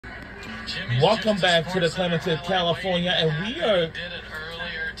Welcome back to the Clementon, California, and we are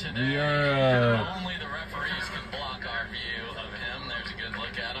only the referees can block our view of him. There's a good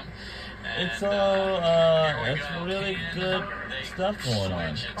look at him. It's really good stuff going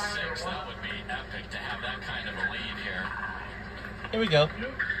on. That would be epic to have that kind of a lead here. Here we go.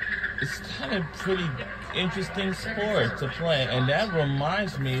 It's kind of pretty interesting sport to play, and that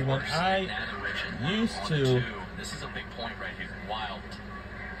reminds me when I used to. This is a big point right here. Wild.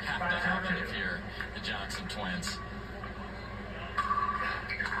 Have to happen if you're the Johnson twins.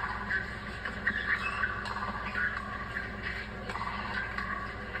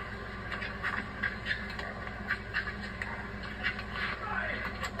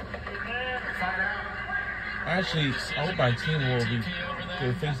 Actually, I hope my team will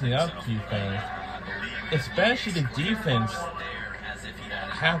be facing up a few things, especially the defense.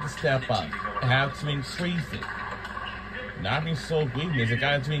 Have to step up, have to increase it. Not being so weakness, it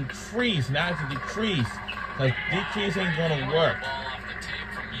got to increase, not to decrease. Because decrease ain't gonna work.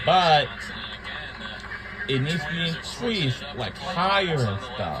 But it needs to be increased, like higher and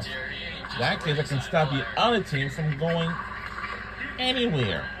stuff. That case, I can stop the other team from going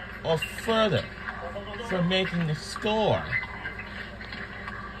anywhere or further from making the score.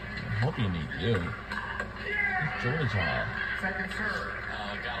 I hope you need you. It's Georgia.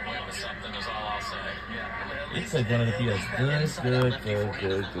 Got away with something is all I'll say. It's like going to be a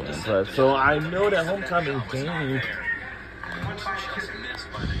good. But so I know that homecoming game.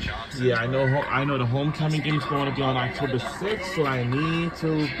 Yeah, I know the homecoming game is going to be on October 6th, so I need to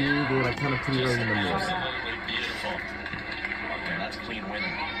be there like kind of pretty early in the morning. Beautiful. Okay, that's clean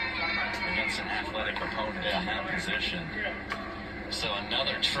winning against an athletic opponent in that position. So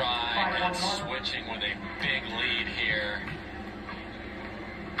another try and switching with a big lead here.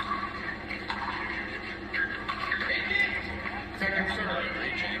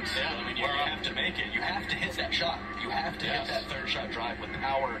 James. Yeah, I mean, you have to make it. You have to hit that shot. You have to hit that third shot drive with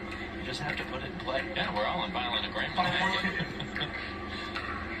power. You just have to put it in play. Yeah, we're all in violent agreement.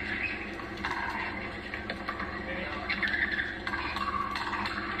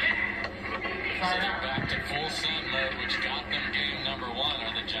 Back to full send mode, which got them game number 1,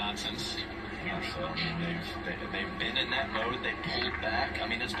 are the Johnsons. So they've been in that mode. They pulled back. I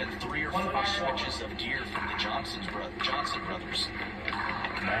mean, it's been 3 or 4 switches of gear from the Johnson brothers.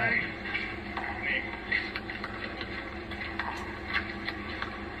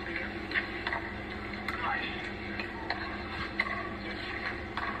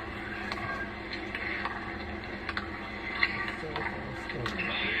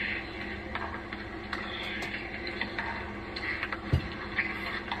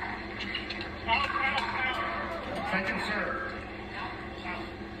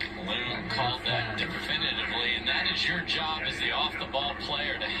 Loon called that definitively, and that is your job as the off-the-ball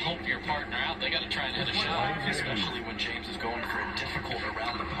player to help your partner out. They got to try and hit a shot, especially when James is going for a difficult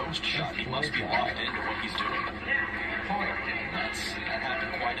around-the-post shot. He must be locked into what he's doing. That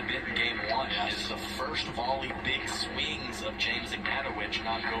happened quite a bit in Game 1. It's the first volley big swings of James Ignatowicz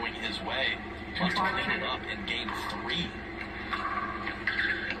not going his way. Must clean it up in Game 3.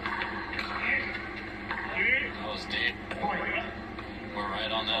 That was deep. We're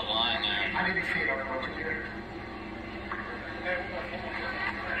right on that line there.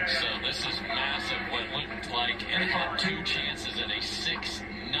 So this is massive. What looked like it had 2 chances at a 6-0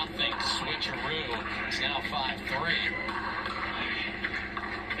 switcheroo. It's now 5-3.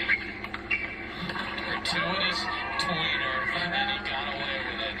 Gratuitous tweener, and he got away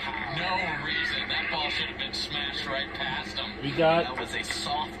with it. No reason. That ball should have been smashed right past him. That was a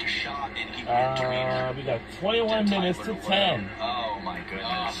soft shot, and he went tweener. We got 21 minutes to 10. Oh my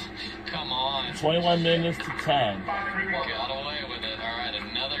goodness. Come on. 21 minutes to 10. Got away with it. All right,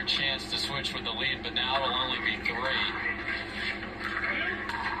 another chance to switch with the lead, but now it'll only be 3.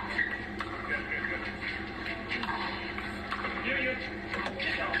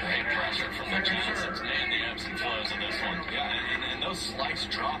 Great pressure from the Johnsons and the ebbs and flows of this one. Yeah, and those slice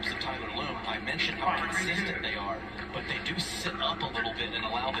drops of Tyler Loom, I mentioned how consistent they are, but they do sit up a little bit and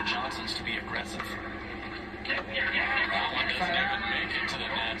allow the Johnsons to be aggressive. That one doesn't even make it to the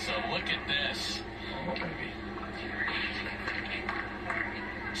net, so look at this.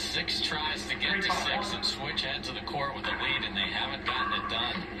 6 tries to get to 6 and switch head to the court with a lead, and they haven't gotten it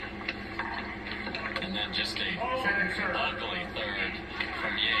done. And then just a ugly third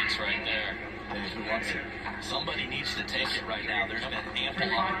from Yates right there. Who wants it? Somebody needs to take it right now. There's been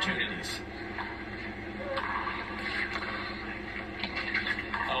ample opportunities.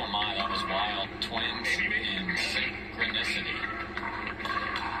 Oh my, that was wild. Twins in synchronicity.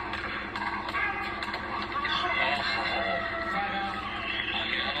 Oh. I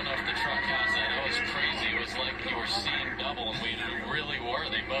mean, I don't know if the truck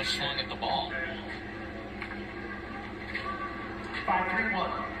both swung at the ball.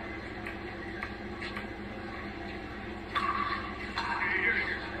 5-3-1.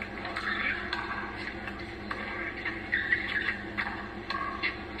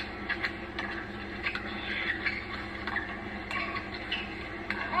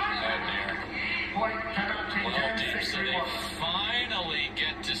 So they finally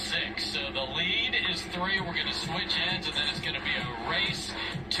get to 6. So the lead is 3. We're going to switch ends, and then it's going to be a race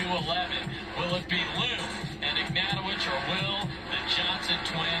to 11. Will it be Lou and Ignatowicz, or will the Johnson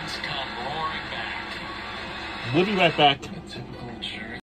twins come roaring back? We'll be right back.